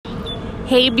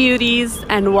Hey beauties,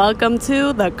 and welcome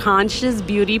to the Conscious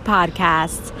Beauty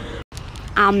Podcast.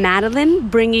 I'm Madeline,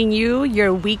 bringing you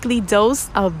your weekly dose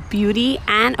of beauty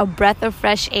and a breath of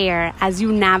fresh air as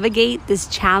you navigate this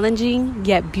challenging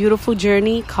yet beautiful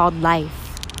journey called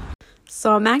life.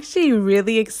 So I'm actually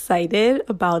really excited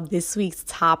about this week's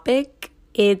topic.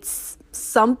 It's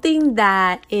something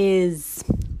that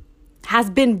has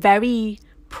been very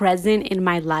present in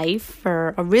my life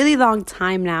for a really long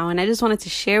time now, and I just wanted to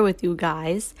share with you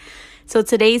guys. So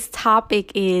today's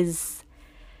topic is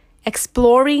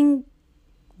exploring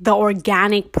the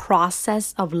organic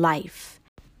process of life.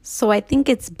 So I think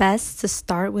it's best to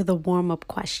start with a warm-up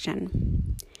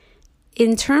question.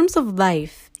 In terms of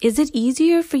life, is it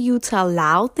easier for you to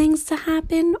allow things to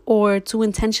happen or to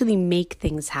intentionally make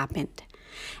things happen?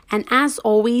 And as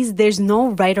always, there's no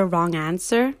right or wrong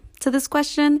answer to this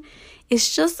question.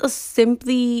 It's just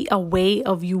simply a way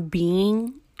of you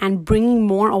being and bringing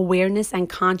more awareness and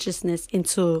consciousness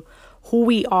into who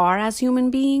we are as human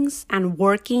beings and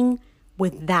working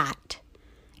with that,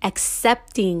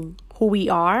 accepting who we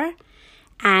are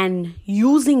and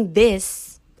using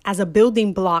this as a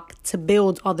building block to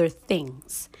build other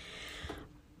things.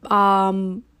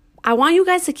 I want you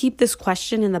guys to keep this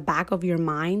question in the back of your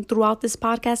mind throughout this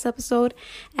podcast episode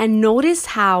and notice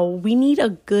how we need a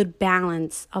good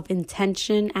balance of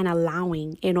intention and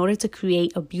allowing in order to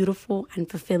create a beautiful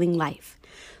and fulfilling life.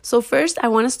 So first, I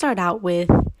want to start out with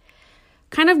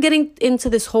kind of getting into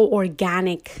this whole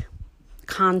organic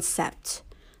concept.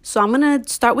 So I'm going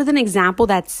to start with an example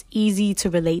that's easy to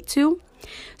relate to.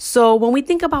 So when we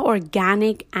think about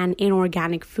organic and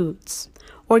inorganic foods,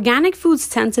 organic foods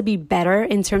tend to be better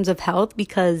in terms of health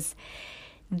because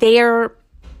they're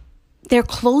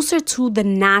closer to the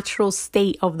natural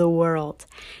state of the world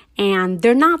and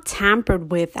they're not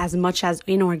tampered with as much as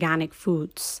inorganic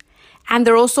foods. And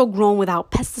they're also grown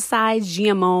without pesticides,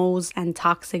 GMOs, and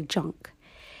toxic junk.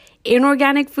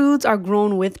 Inorganic foods are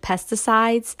grown with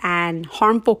pesticides and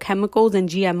harmful chemicals and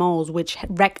GMOs, which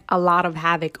wreak a lot of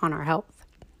havoc on our health.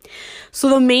 So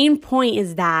the main point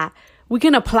is that we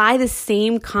can apply the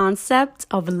same concept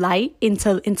of life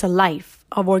into life,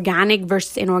 of organic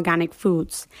versus inorganic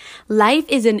foods. Life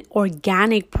is an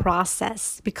organic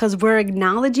process because we're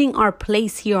acknowledging our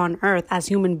place here on earth as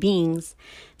human beings,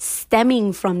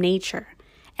 stemming from nature.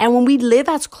 And when we live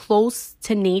as close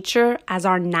to nature as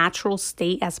our natural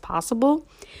state as possible,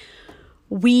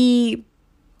 we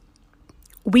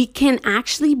can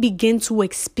actually begin to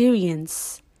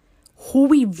experience who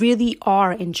we really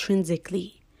are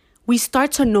intrinsically. We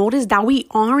start to notice that we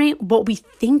aren't what we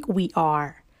think we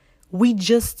are. We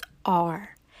just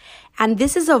are. And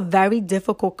this is a very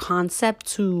difficult concept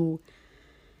to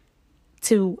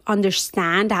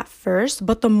understand at first,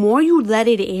 but the more you let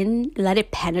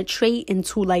it penetrate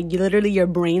into literally your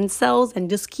brain cells and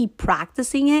just keep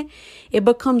practicing it, it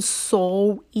becomes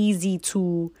so easy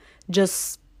to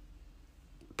just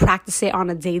practice it on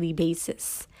a daily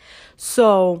basis.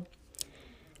 So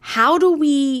how do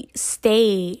we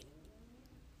stay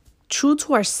true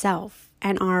to ourselves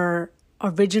and our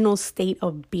original state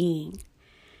of being?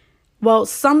 Well,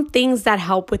 some things that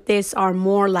help with this are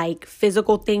more like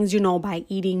physical things, by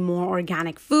eating more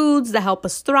organic foods that help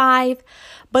us thrive.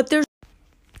 But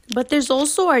there's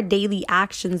also our daily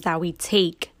actions that we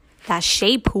take that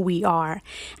shape who we are,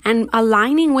 and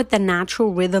aligning with the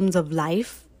natural rhythms of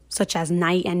life, such as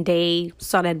night and day,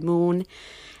 sun and moon,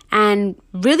 and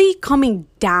really coming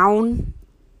down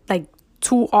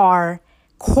to our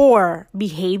core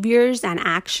behaviors and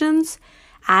actions.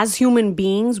 As human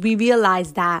beings, we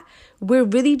realize that we're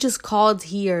really just called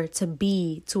here to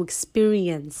be, to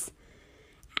experience.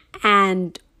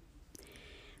 And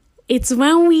it's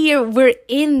when we're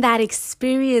in that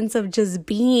experience of just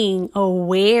being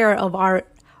aware of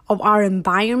our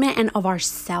environment and of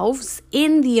ourselves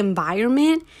in the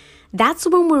environment, that's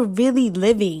when we're really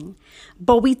living.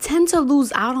 But we tend to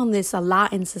lose out on this a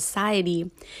lot in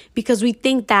society because we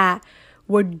think that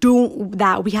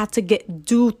we have to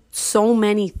do so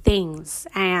many things,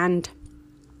 and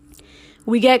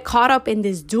we get caught up in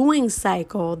this doing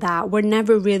cycle that we're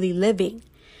never really living,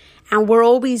 and we're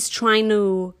always trying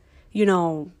to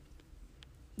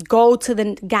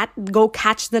go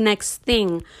catch the next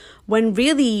thing, when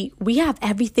really we have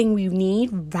everything we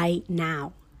need right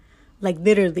now.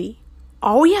 Literally,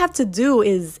 all we have to do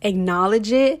is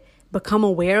acknowledge it, become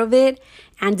aware of it,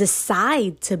 and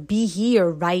decide to be here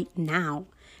right now.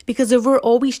 Because if we're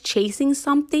always chasing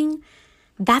something,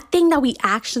 that thing that we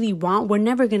actually want, we're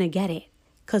never going to get it.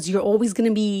 Because you're always going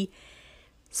to be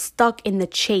stuck in the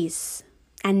chase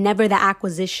and never the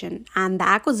acquisition. And the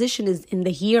acquisition is in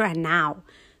the here and now.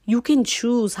 You can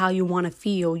choose how you want to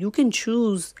feel. You can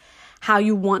choose how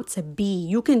you want to be.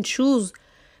 You can choose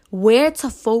where to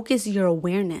focus your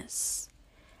awareness.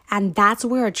 And that's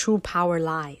where our true power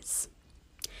lies.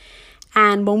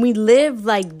 And when we live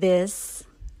like this,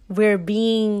 we're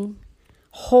being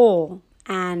whole,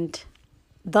 and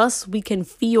thus we can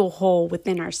feel whole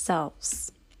within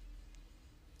ourselves.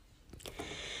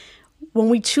 When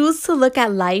we choose to look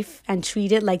at life and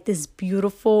treat it like this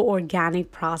beautiful organic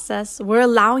process, we're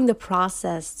allowing the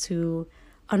process to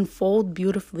unfold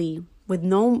beautifully with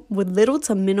little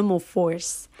to minimal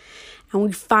force, and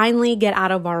we finally get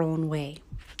out of our own way.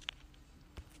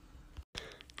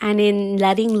 And in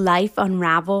letting life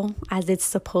unravel as it's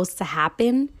supposed to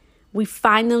happen, we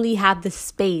finally have the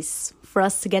space for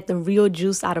us to get the real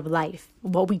juice out of life,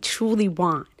 what we truly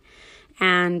want.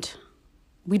 And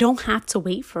we don't have to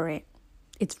wait for it.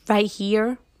 It's right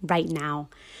here, right now.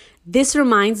 This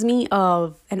reminds me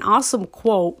of an awesome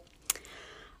quote.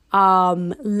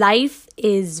 Life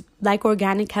is like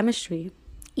organic chemistry,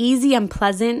 easy and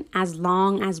pleasant as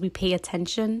long as we pay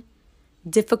attention,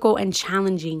 difficult and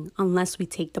challenging unless we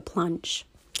take the plunge.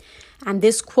 And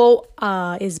this quote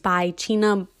is by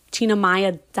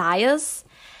Chinamaya Dias.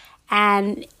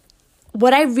 And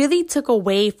what I really took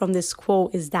away from this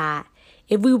quote is that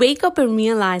if we wake up and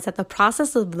realize that the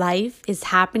process of life is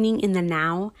happening in the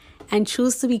now and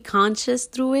choose to be conscious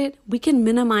through it, we can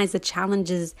minimize the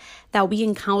challenges that we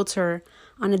encounter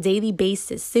on a daily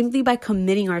basis simply by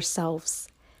committing ourselves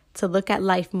to look at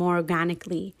life more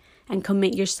organically and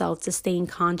commit yourself to staying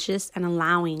conscious and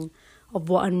allowing of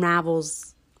what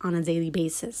unravels on a daily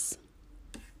basis.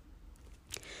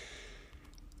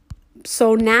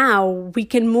 So now we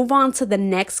can move on to the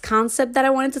next concept that I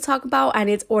wanted to talk about,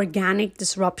 and it's organic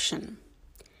disruption.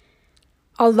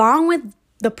 Along with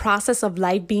the process of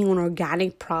life being an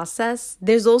organic process,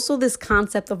 there's also this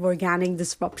concept of organic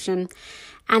disruption.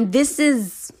 And this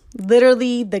is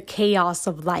literally the chaos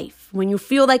of life. When you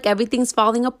feel like everything's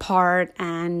falling apart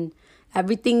and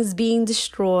everything's being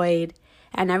destroyed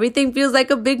and everything feels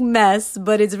like a big mess,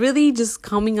 but it's really just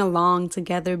coming along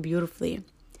together beautifully.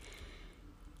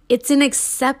 It's in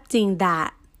accepting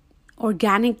that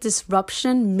organic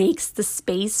disruption makes the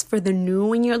space for the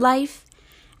new in your life,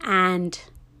 and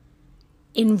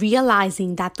in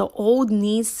realizing that the old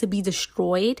needs to be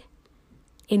destroyed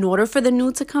in order for the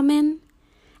new to come in,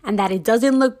 and that it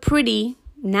doesn't look pretty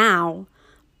now,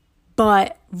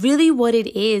 but really what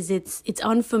it is, it's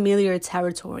unfamiliar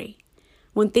territory.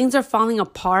 When things are falling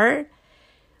apart,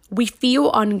 we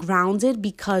feel ungrounded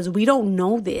because we don't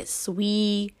know this.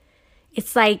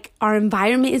 It's like our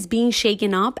environment is being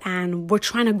shaken up and we're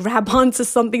trying to grab onto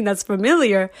something that's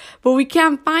familiar, but we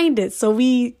can't find it. So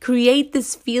we create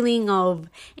this feeling of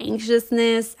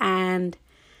anxiousness and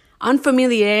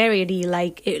unfamiliarity,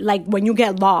 like when you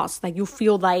get lost, like you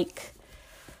feel like,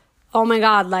 oh my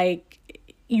God, like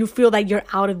you feel like you're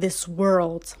out of this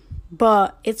world.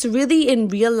 But it's really in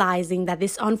realizing that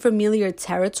this unfamiliar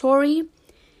territory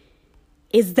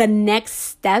is the next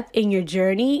step in your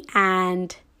journey,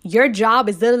 and your job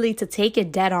is literally to take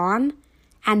it dead on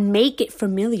and make it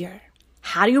familiar.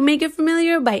 How do you make it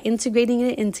familiar? By integrating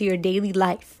it into your daily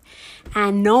life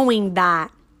and knowing that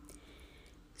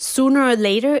sooner or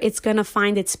later it's going to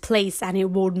find its place and it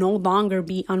will no longer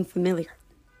be unfamiliar.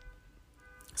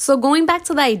 So going back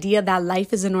to the idea that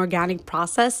life is an organic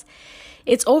process,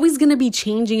 it's always going to be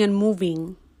changing and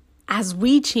moving as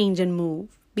we change and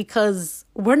move, because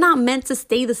we're not meant to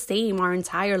stay the same our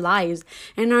entire lives.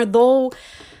 And although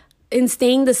in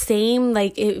staying the same,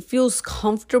 like it feels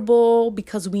comfortable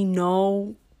because we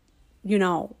know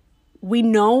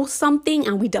something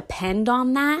and we depend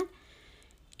on that,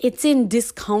 it's in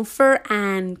discomfort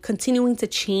and continuing to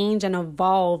change and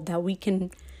evolve that we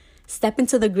can step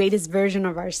into the greatest version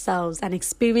of ourselves and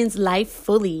experience life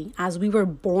fully as we were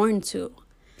born to.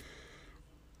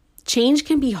 Change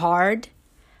can be hard,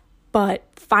 but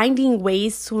finding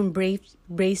ways to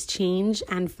embrace change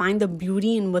and find the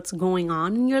beauty in what's going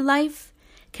on in your life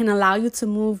can allow you to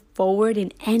move forward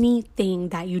in anything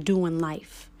that you do in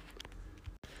life.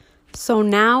 So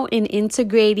now in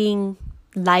integrating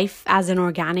life as an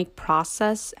organic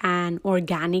process and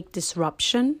organic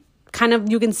disruption, kind of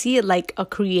you can see it like a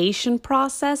creation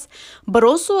process, but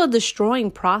also a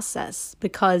destroying process,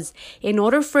 because in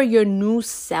order for your new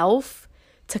self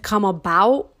to come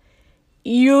about,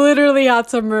 you literally have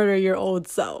to murder your old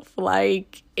self.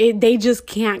 Like they just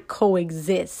can't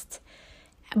coexist.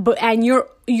 And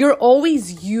you're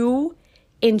always you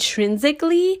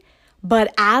intrinsically,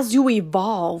 but as you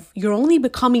evolve, you're only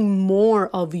becoming more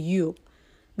of you.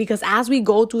 Because as we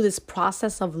go through this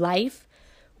process of life,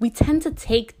 we tend to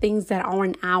take things that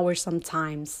aren't ours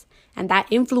sometimes, and that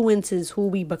influences who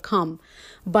we become.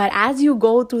 But as you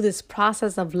go through this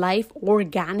process of life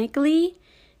organically,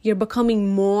 you're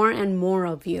becoming more and more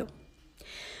of you.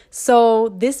 So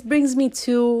this brings me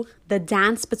to the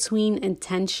dance between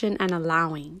intention and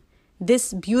allowing.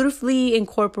 This beautifully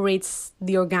incorporates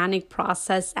the organic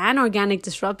process and organic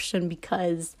disruption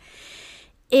because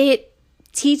it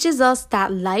teaches us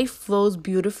that life flows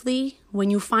beautifully when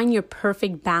you find your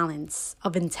perfect balance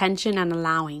of intention and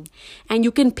allowing. And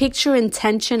you can picture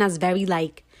intention as very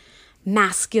like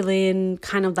masculine,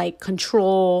 kind of like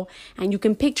control. And you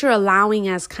can picture allowing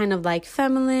as kind of like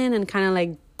feminine and kind of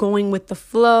like going with the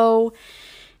flow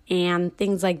and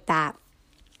things like that.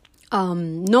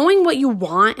 Knowing what you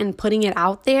want and putting it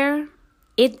out there,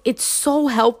 it's so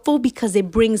helpful because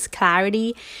it brings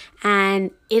clarity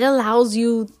and it allows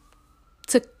you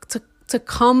to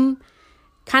come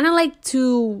kind of like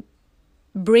to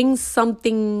bring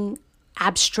something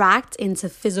abstract into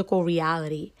physical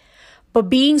reality. But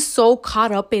being so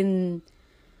caught up in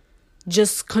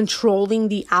just controlling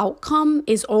the outcome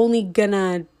is only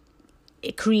gonna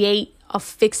create a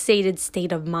fixated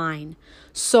state of mind.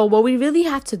 So what we really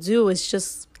have to do is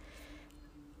just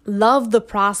love the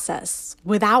process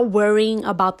without worrying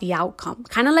about the outcome.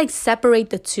 Kind of like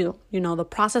separate the two. The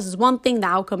process is one thing, the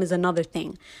outcome is another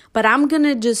thing. But I'm going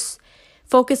to just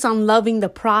focus on loving the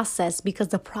process because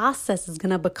the process is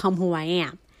going to become who I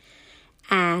am.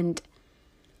 And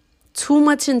too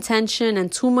much intention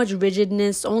and too much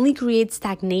rigidness only creates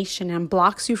stagnation and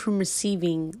blocks you from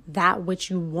receiving that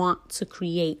which you want to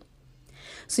create.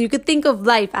 So you could think of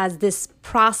life as this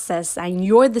process and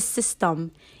you're the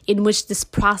system in which this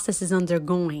process is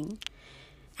undergoing.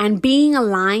 And being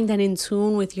aligned and in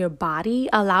tune with your body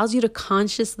allows you to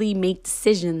consciously make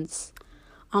decisions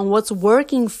on what's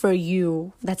working for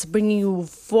you, that's bringing you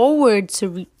forward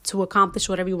to accomplish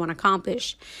whatever you want to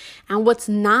accomplish, and what's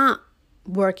not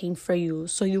working for you,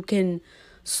 so you can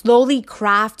slowly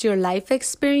craft your life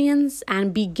experience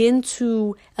and begin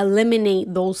to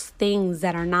eliminate those things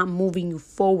that are not moving you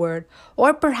forward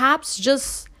or perhaps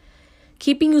just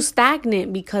keeping you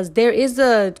stagnant, because there is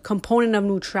a component of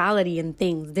neutrality in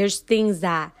things. There's things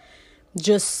that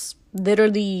just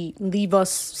literally leave us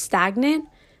stagnant.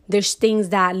 There's things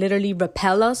that literally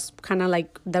repel us, kind of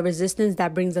like the resistance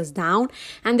that brings us down.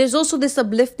 And there's also this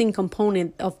uplifting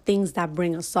component of things that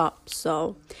bring us up.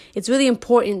 So it's really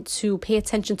important to pay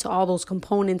attention to all those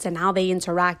components and how they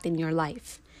interact in your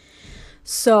life.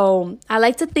 So I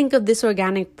like to think of this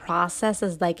organic process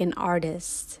as like an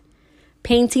artist,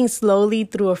 painting slowly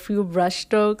through a few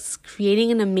brushstrokes, creating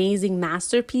an amazing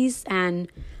masterpiece. And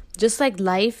just like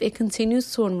life, it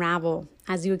continues to unravel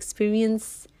as you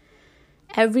experience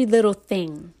every little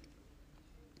thing.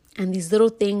 And these little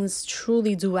things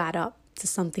truly do add up to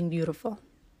something beautiful.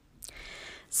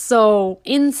 So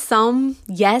in sum,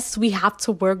 yes, we have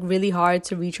to work really hard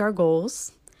to reach our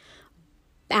goals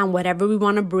and whatever we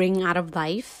want to bring out of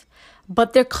life.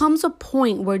 But there comes a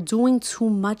point where doing too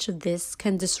much of this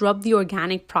can disrupt the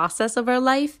organic process of our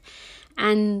life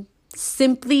and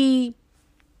simply,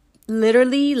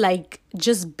 literally, like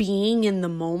just being in the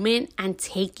moment and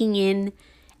taking in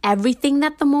everything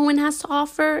that the moment has to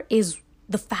offer is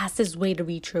the fastest way to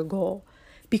reach your goal,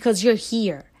 because you're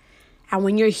here. And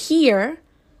when you're here,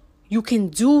 you can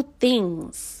do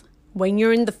things. When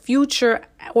you're in the future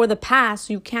or the past,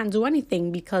 you can't do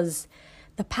anything because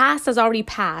the past has already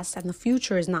passed and the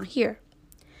future is not here.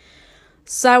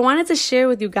 So I wanted to share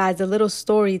with you guys a little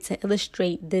story to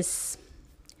illustrate this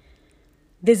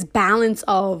balance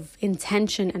of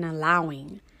intention and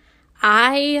allowing.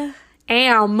 I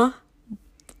am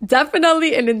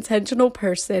definitely an intentional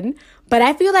person, but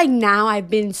I feel like now I've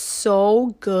been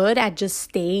so good at just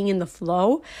staying in the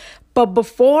flow. But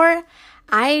before,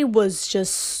 I was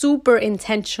just super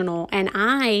intentional and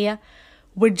I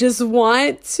would just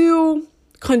want to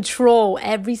control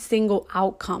every single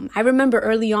outcome. I remember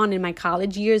early on in my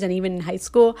college years and even in high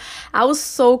school, I was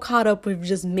so caught up with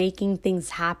just making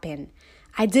things happen.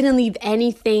 I didn't leave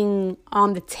anything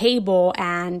on the table,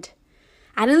 and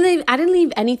I didn't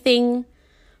leave anything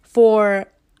for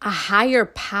a higher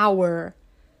power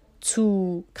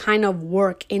to kind of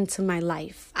work into my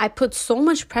life. I put so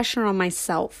much pressure on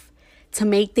myself to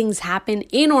make things happen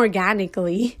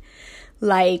inorganically,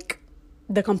 like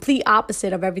the complete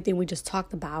opposite of everything we just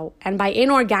talked about. And by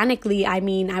inorganically, I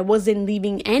mean I wasn't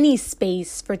leaving any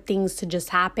space for things to just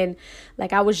happen.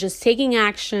 Like I was just taking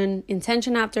action,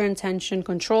 intention after intention,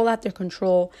 control after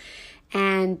control.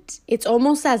 And it's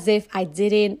almost as if I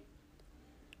didn't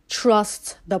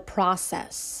trust the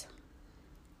process.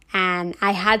 And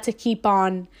I had to keep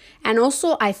on. And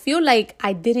also, I feel like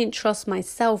I didn't trust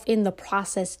myself in the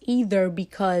process either,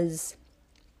 because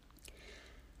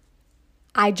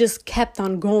I just kept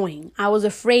on going. I was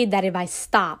afraid that if I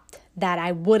stopped, that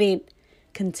I wouldn't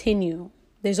continue.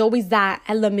 There's always that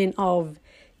element of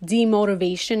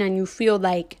demotivation, and you feel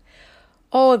like,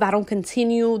 oh, if I don't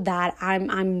continue, that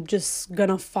I'm just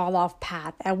gonna fall off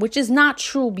path. And which is not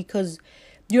true, because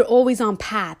you're always on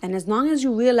path. And as long as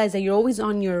you realize that you're always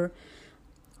on your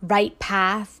right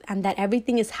path and that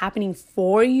everything is happening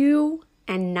for you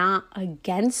and not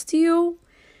against you,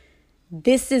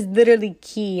 this is literally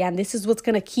key. And this is what's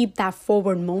gonna keep that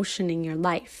forward motion in your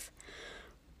life.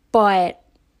 But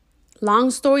long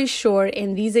story short,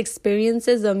 in these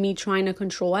experiences of me trying to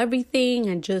control everything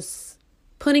and just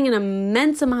putting an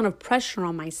immense amount of pressure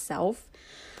on myself,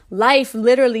 life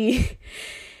literally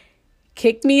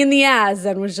kicked me in the ass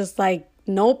and was just like,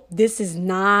 nope, this is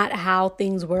not how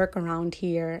things work around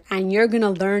here. And you're going to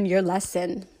learn your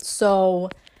lesson. So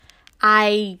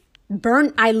I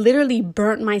literally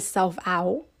burnt myself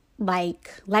out like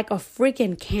a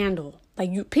freaking candle.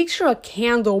 Like, you picture a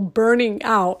candle burning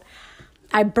out.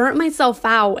 I burnt myself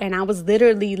out, and I was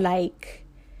literally like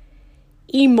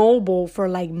immobile for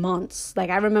like months. Like,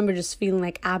 I remember just feeling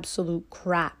like absolute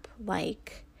crap.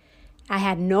 Like, I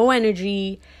had no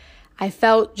energy. I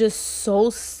felt just so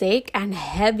sick and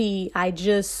heavy. I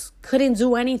just couldn't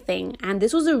do anything. And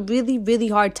this was a really, really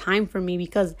hard time for me,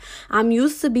 because I'm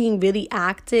used to being really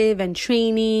active and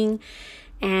training,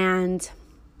 and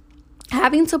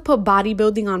having to put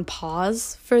bodybuilding on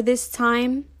pause for this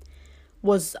time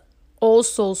was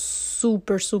also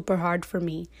super, super hard for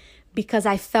me, because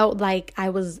I felt like I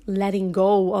was letting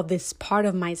go of this part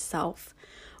of myself,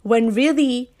 when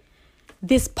really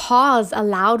this pause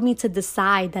allowed me to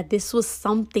decide that this was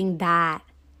something that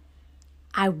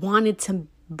I wanted to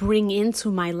bring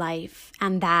into my life,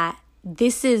 and that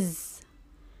this is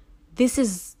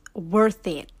worth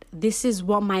it. This is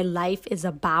what my life is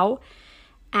about.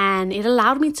 And it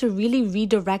allowed me to really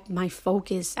redirect my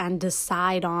focus and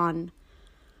decide on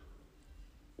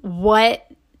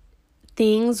what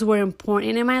things were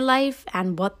important in my life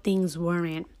and what things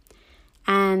weren't.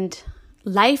 And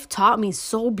life taught me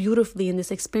so beautifully in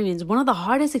this experience. One of the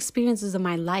hardest experiences of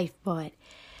my life, but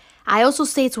I also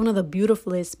say it's one of the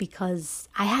beautifulest, because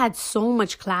I had so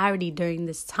much clarity during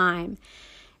this time.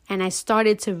 And I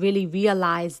started to really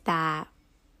realize that,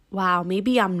 wow,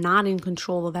 maybe I'm not in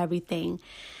control of everything.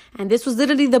 And this was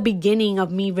literally the beginning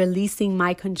of me releasing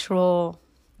my control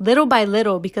little by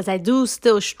little, because I do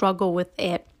still struggle with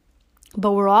it.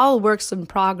 But we're all works in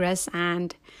progress,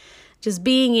 and just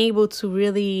being able to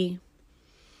really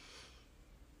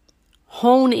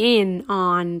hone in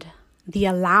on the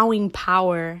allowing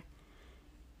power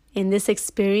in this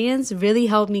experience really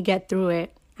helped me get through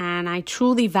it. And I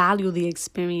truly value the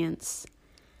experience.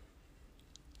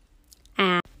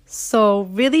 And so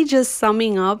really just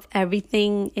summing up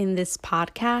everything in this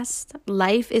podcast,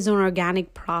 life is an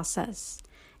organic process.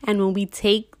 And when we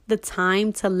take the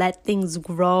time to let things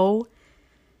grow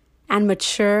and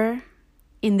mature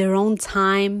in their own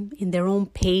time, in their own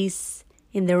pace,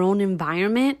 in their own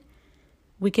environment,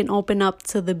 we can open up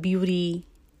to the beauty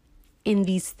in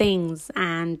these things,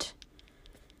 and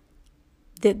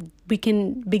that we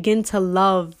can begin to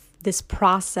love this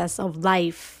process of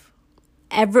life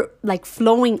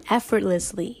flowing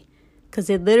effortlessly, because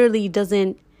it literally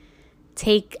doesn't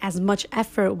take as much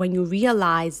effort when you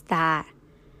realize that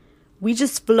we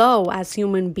just flow as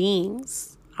human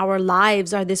beings. Our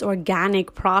lives are this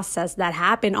organic process that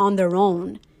happen on their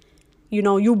own. You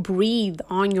know, you breathe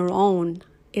on your own.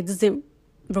 It doesn't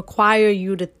require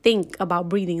you to think about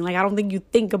breathing. Like, I don't think you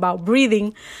think about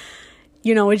breathing.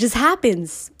 You know, it just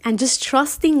happens. And just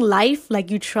trusting life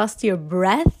like you trust your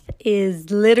breath is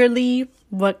literally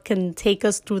what can take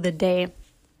us through the day.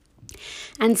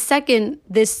 And second,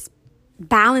 this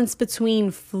balance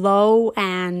between flow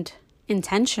and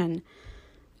intention.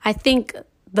 I think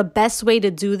the best way to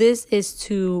do this is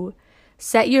to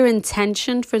set your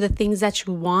intention for the things that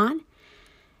you want,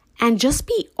 and just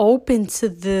be open to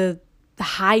the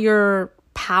higher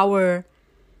power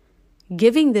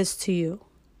giving this to you.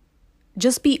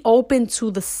 Just be open to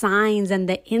the signs and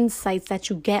the insights that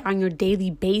you get on your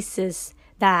daily basis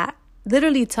that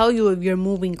literally tell you if you're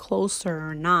moving closer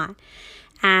or not.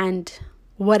 And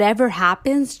whatever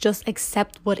happens, just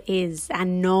accept what is,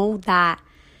 and know that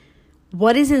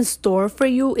what is in store for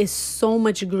you is so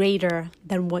much greater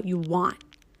than what you want.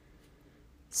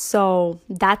 So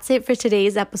that's it for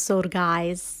today's episode,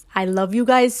 guys. I love you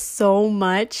guys so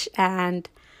much, and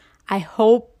I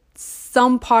hope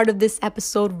some part of this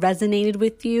episode resonated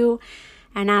with you.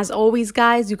 And as always,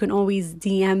 guys, you can always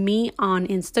DM me on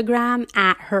Instagram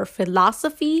at Her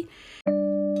Philosophy.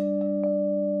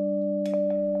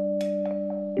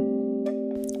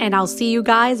 And I'll see you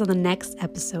guys on the next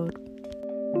episode.